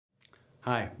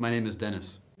Hi, my name is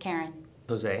Dennis. Karen.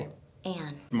 Jose.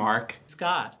 Anne. Mark.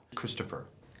 Scott. Christopher.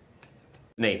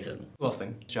 Nathan.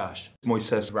 Wilson. Josh.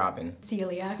 Moises. Robyn.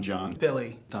 Celia. John.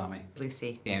 Billy. Tommy.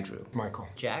 Lucy. Andrew. Michael.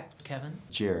 Jack. Kevin.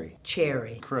 Jerry.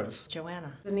 Cherry. Chris.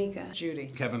 Joanna. Anika.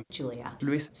 Judy. Kevin. Julia.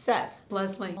 Luis. Seth.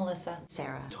 Leslie. Melissa.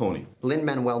 Sarah. Tony.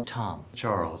 Lin-Manuel. Tom.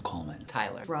 Charles. Coleman.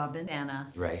 Tyler. Robyn.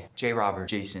 Anna. Ray. J. Robert.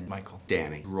 Jason. Michael.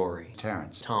 Danny. Rory.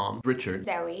 Terrence. Tom. Richard.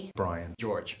 Zoe. Brian.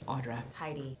 George. Audra.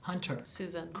 Heidi. Hunter.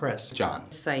 Susan. Chris. John.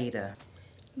 Saidah.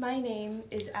 My name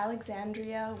is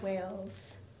Alexandria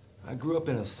Wales. I grew up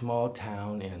in a small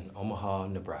town in Omaha,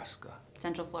 Nebraska.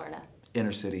 Central Florida.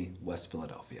 Inner City, West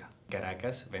Philadelphia.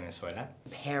 Caracas, Venezuela.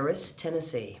 Paris,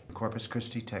 Tennessee. Corpus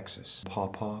Christi, Texas. Paw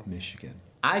Paw, Michigan.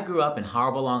 I grew up in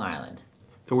Harbor, Long Island.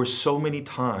 There were so many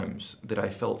times that I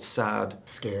felt sad.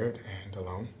 Scared and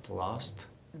alone. Lost.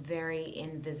 Very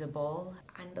invisible.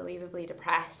 Unbelievably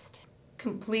depressed.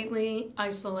 Completely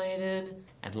isolated.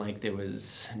 And like there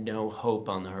was no hope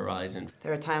on the horizon.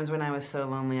 There were times when I was so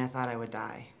lonely I thought I would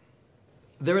die.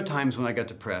 There were times when I got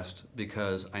depressed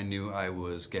because I knew I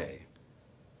was gay,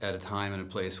 at a time and a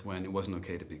place when it wasn't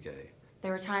okay to be gay.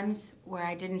 There were times where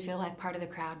I didn't feel like part of the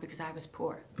crowd because I was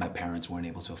poor. My parents weren't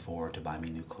able to afford to buy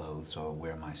me new clothes or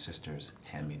wear my sister's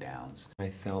hand-me-downs. I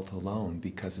felt alone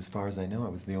because, as far as I know, I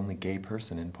was the only gay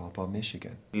person in Paw Paw,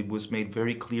 Michigan. It was made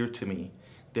very clear to me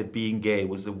that being gay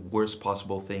was the worst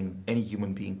possible thing any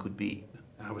human being could be.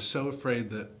 I was so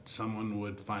afraid that someone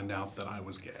would find out that I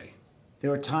was gay. There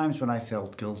were times when I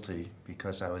felt guilty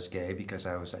because I was gay, because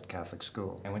I was at Catholic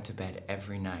school. I went to bed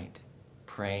every night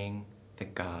praying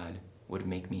that God would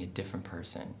make me a different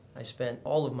person. I spent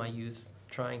all of my youth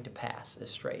trying to pass as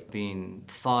straight. Being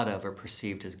thought of or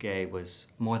perceived as gay was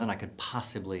more than I could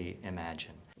possibly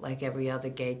imagine. Like every other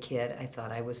gay kid, I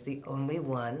thought I was the only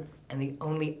one, and the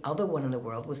only other one in the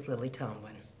world was Lily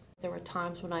Tomlin. There were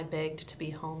times when I begged to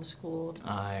be homeschooled.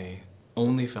 I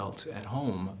only felt at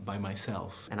home by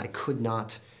myself. And I could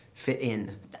not fit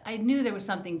in. I knew there was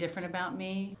something different about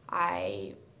me.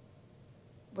 I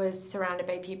was surrounded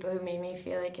by people who made me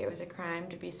feel like it was a crime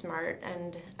to be smart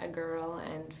and a girl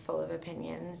and full of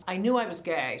opinions. I knew I was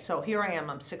gay, so here I am.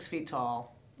 I'm 6 feet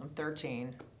tall. I'm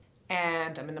 13.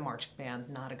 And I'm in the marching band.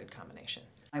 Not a good combination.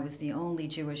 I was the only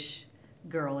Jewish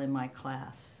girl in my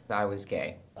class. I was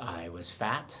gay. I was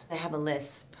fat. I have a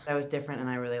lisp. I was different and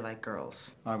I really like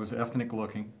girls. I was ethnic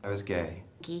looking. I was gay.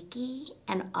 Geeky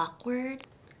and awkward.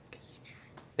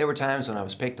 There were times when I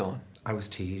was picked on. I was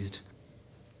teased.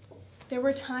 There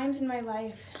were times in my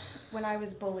life when I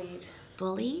was bullied.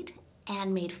 Bullied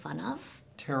and made fun of.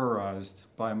 Terrorized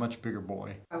by a much bigger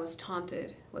boy. I was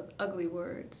taunted with ugly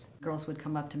words. Girls would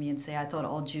come up to me and say, I thought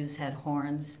all Jews had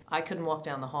horns. I couldn't walk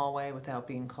down the hallway without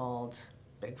being called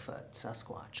Bigfoot,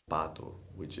 Sasquatch. Pato,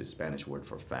 which is Spanish word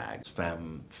for fag.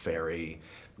 Femme, fairy,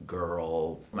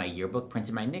 girl. My yearbook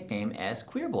printed my nickname as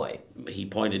Queer Boy. He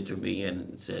pointed to me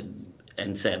and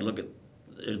said, look at,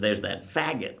 there's that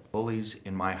faggot. Bullies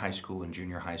in my high school and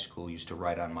junior high school used to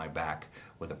write on my back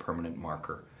with a permanent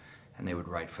marker, and they would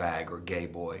write fag or gay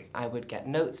boy. I would get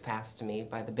notes passed to me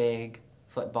by the big,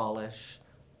 footballish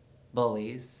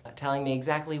bullies, telling me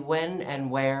exactly when and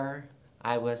where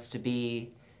I was to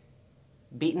be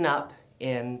beaten up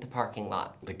in the parking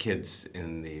lot. The kids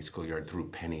in the schoolyard threw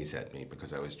pennies at me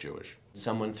because I was Jewish.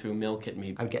 Someone threw milk at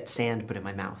me. I would get sand put in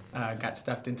my mouth. Got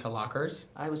stuffed into lockers.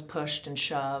 I was pushed and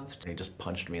shoved. He just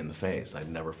punched me in the face. I'd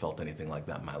never felt anything like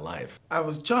that in my life. I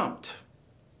was jumped,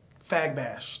 fag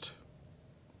bashed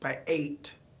by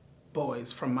 8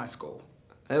 boys from my school.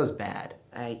 It was bad.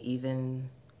 I even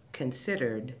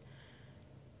considered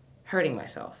hurting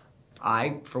myself.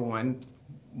 I, for one,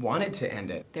 wanted to end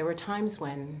it. There were times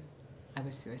when I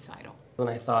was suicidal. When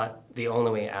I thought the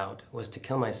only way out was to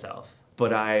kill myself.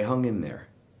 But I hung in there.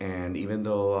 And even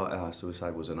though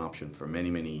suicide was an option for many,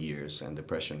 many years and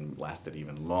depression lasted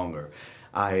even longer,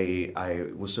 I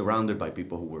was surrounded by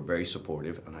people who were very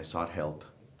supportive and I sought help.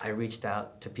 I reached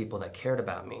out to people that cared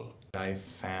about me. I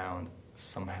found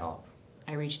some help.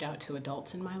 I reached out to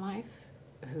adults in my life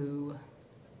who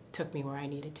took me where I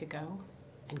needed to go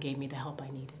and gave me the help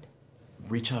I needed.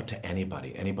 Reach out to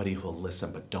anybody who'll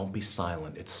listen, but don't be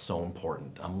silent. It's so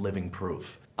important. I'm living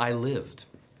proof. I lived.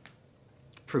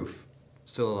 Proof.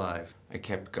 Still alive. I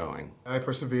kept going. I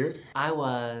persevered. I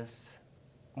was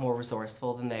more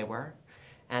resourceful than they were,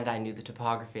 and I knew the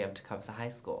topography of Tecumseh High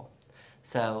School.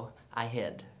 So I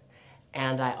hid.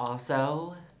 And I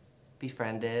also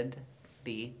befriended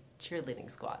the cheerleading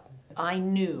squad. I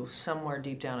knew somewhere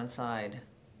deep down inside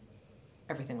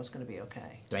everything was going to be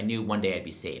okay. So I knew one day I'd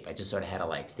be safe. I just sort of had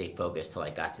to stay focused till I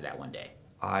got to that one day.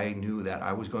 I knew that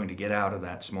I was going to get out of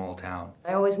that small town.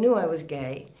 I always knew I was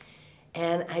gay,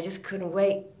 And I just couldn't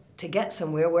wait to get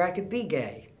somewhere where I could be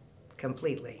gay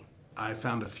completely. I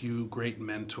found a few great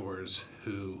mentors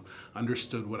who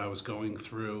understood what I was going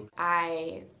through.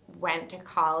 I went to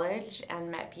college and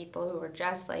met people who were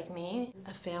just like me.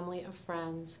 A family of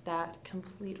friends that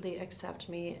completely accept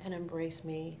me and embrace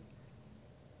me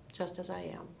just as I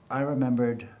am. I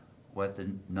remembered what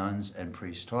the nuns and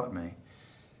priests taught me,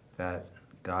 that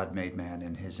God made man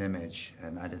in his image,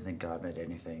 and I didn't think God made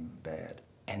anything bad.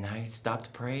 And I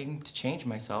stopped praying to change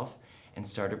myself and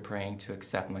started praying to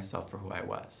accept myself for who I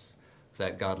was.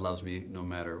 That God loves me no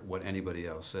matter what anybody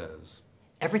else says.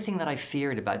 Everything that I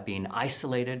feared about being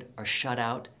isolated or shut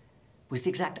out was the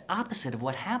exact opposite of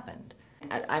what happened.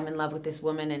 I'm in love with this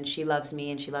woman, and she loves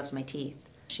me, and she loves my teeth.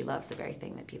 She loves the very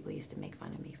thing that people used to make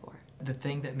fun of me for. The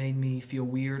thing that made me feel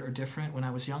weird or different when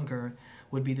I was younger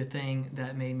would be the thing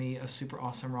that made me a super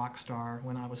awesome rock star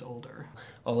when I was older.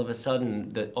 All of a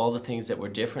sudden, all the things that were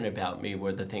different about me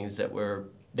were the things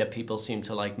that people seemed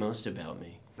to like most about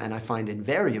me. And I find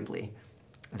invariably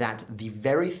that the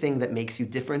very thing that makes you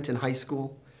different in high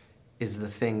school is the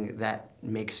thing that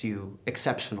makes you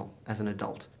exceptional as an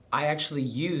adult. I actually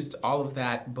used all of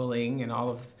that bullying and all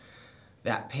of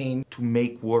that pain to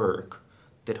make work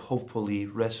that hopefully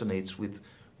resonates with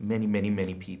many, many,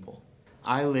 many people.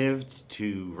 I lived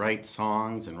to write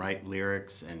songs and write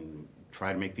lyrics and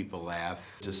try to make people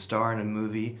laugh. To star in a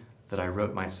movie that I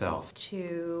wrote myself.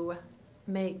 To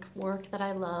make work that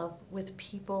I love with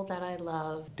people that I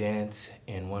love. Dance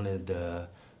in one of the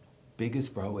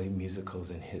biggest Broadway musicals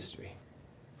in history.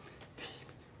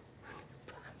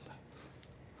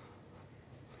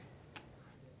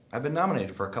 I've been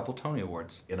nominated for a couple Tony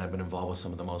Awards. And I've been involved with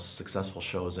some of the most successful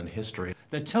shows in history.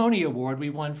 The Tony Award we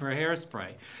won for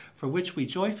Hairspray, for which we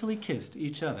joyfully kissed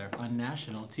each other on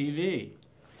national TV.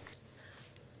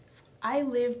 I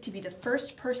lived to be the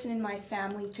first person in my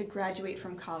family to graduate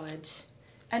from college.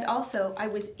 And also, I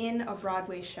was in a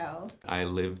Broadway show. I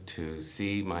lived to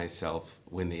see myself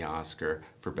win the Oscar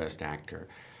for Best Actor.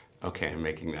 Okay, I'm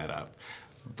making that up.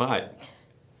 But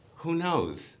who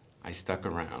knows? I stuck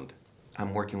around.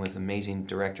 I'm working with amazing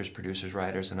directors, producers,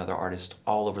 writers, and other artists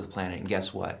all over the planet, and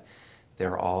guess what?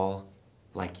 They're all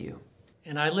like you.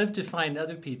 And I lived to find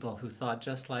other people who thought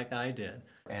just like I did.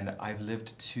 And I've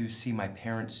lived to see my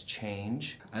parents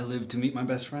change. I lived to meet my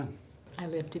best friend. I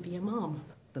lived to be a mom.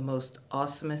 The most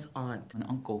awesomest aunt. An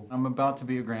uncle. I'm about to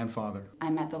be a grandfather. I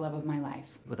met the love of my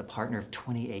life. With a partner of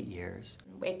 28 years.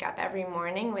 Wake up every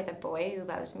morning with a boy who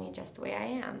loves me just the way I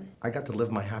am. I got to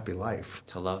live my happy life.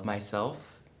 To love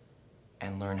myself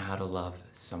and learn how to love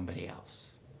somebody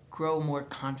else. Grow more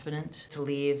confident. To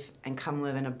leave and come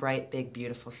live in a bright, big,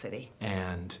 beautiful city.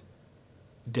 And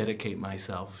dedicate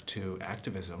myself to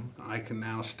activism. I can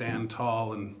now stand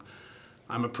tall, and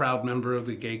I'm a proud member of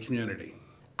the gay community.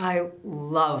 I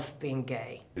love being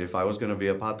gay. If I was going to be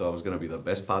a pato, I was going to be the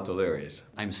best pato there is.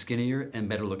 I'm skinnier and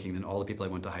better looking than all the people I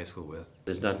went to high school with.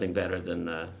 There's nothing better than,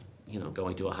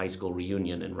 going to a high school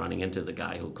reunion and running into the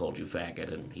guy who called you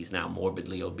faggot, and he's now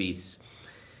morbidly obese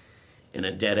in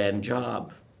a dead-end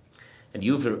job. And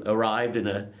you've arrived in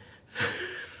a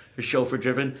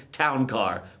chauffeur-driven town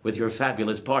car with your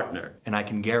fabulous partner. And I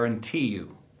can guarantee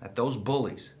you that those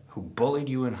bullies who bullied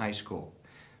you in high school,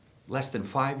 less than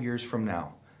 5 years from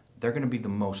now, they're going to be the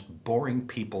most boring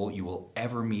people you will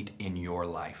ever meet in your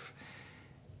life.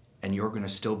 And you're going to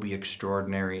still be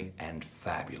extraordinary and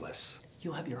fabulous.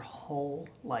 You'll have your whole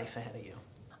life ahead of you.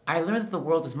 I learned that the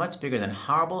world is much bigger than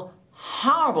horrible,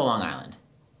 horrible Long Island.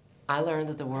 I learned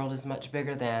that the world is much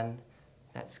bigger than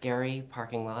that scary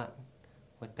parking lot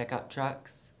with pickup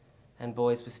trucks and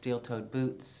boys with steel-toed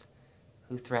boots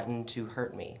who threatened to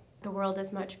hurt me. The world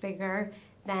is much bigger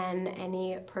than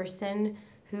any person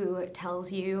who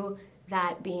tells you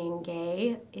that being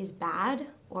gay is bad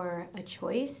or a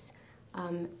choice.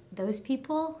 Those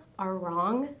people are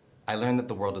wrong. I learned that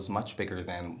the world is much bigger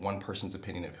than one person's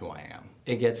opinion of who I am.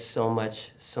 It gets so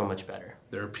much better.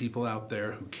 There are people out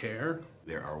there who care.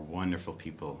 There are wonderful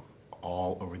people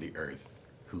all over the earth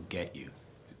who get you.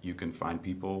 You can find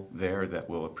people there that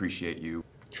will appreciate you.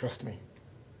 Trust me,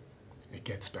 it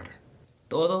gets better.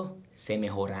 Todo se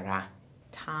mejorará.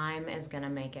 Time is gonna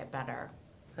make it better.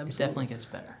 It definitely gets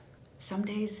better. Some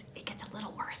days it gets a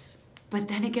little worse, but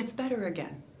then it gets better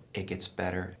again. It gets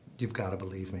better. You've got to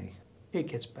believe me. It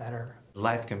gets better.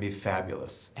 Life can be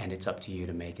fabulous. And it's up to you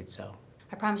to make it so.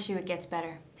 I promise you it gets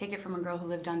better. Take it from a girl who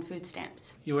lived on food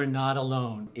stamps. You are not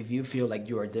alone. If you feel like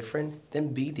you are different,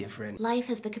 then be different. Life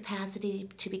has the capacity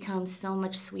to become so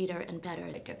much sweeter and better.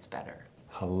 It gets better.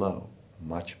 Hello,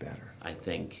 much better. I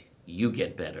think you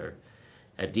get better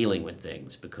at dealing with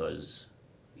things because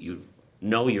you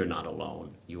know you're not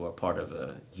alone. You are part of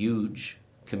a huge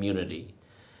community,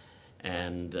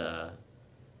 and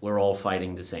we're all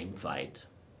fighting the same fight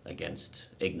against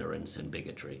ignorance and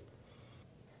bigotry.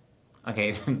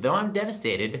 Okay, though I'm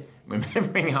devastated,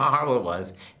 remembering how horrible it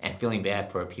was and feeling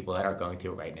bad for people that are going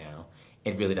through it right now,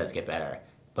 it really does get better.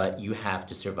 But you have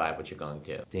to survive what you're going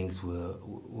through. Things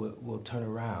will turn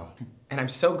around. And I'm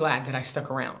so glad that I stuck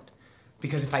around.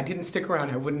 Because if I didn't stick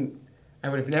around, I would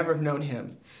have never have known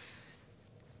him.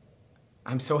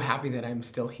 I'm so happy that I'm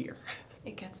still here.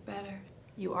 It gets better.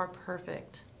 You are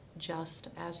perfect, just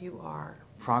as you are.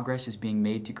 Progress is being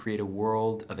made to create a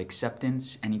world of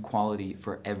acceptance and equality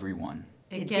for everyone.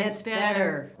 It gets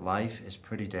better. Life is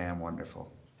pretty damn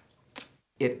wonderful.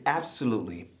 It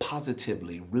absolutely,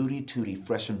 positively, rooty tooty,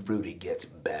 fresh and fruity gets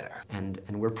better. And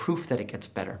we're proof that it gets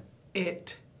better.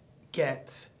 It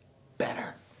gets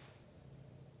better.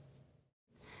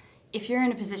 If you're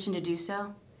in a position to do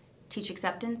so, teach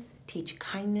acceptance, teach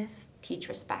kindness, teach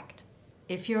respect.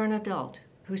 If you're an adult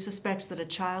who suspects that a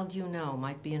child you know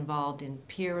might be involved in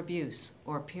peer abuse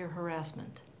or peer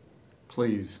harassment,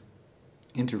 please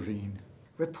intervene.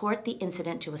 Report the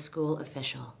incident to a school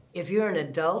official. If you're an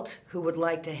adult who would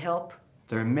like to help,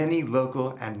 there are many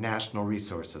local and national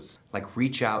resources. Like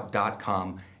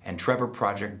reachout.com and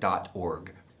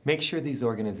trevorproject.org. Make sure these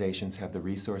organizations have the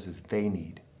resources they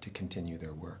need to continue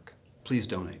their work. Please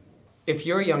donate. If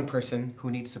you're a young person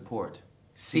who needs support,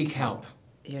 seek help.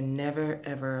 You're never,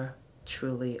 ever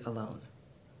truly alone.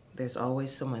 There's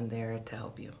always someone there to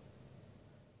help you.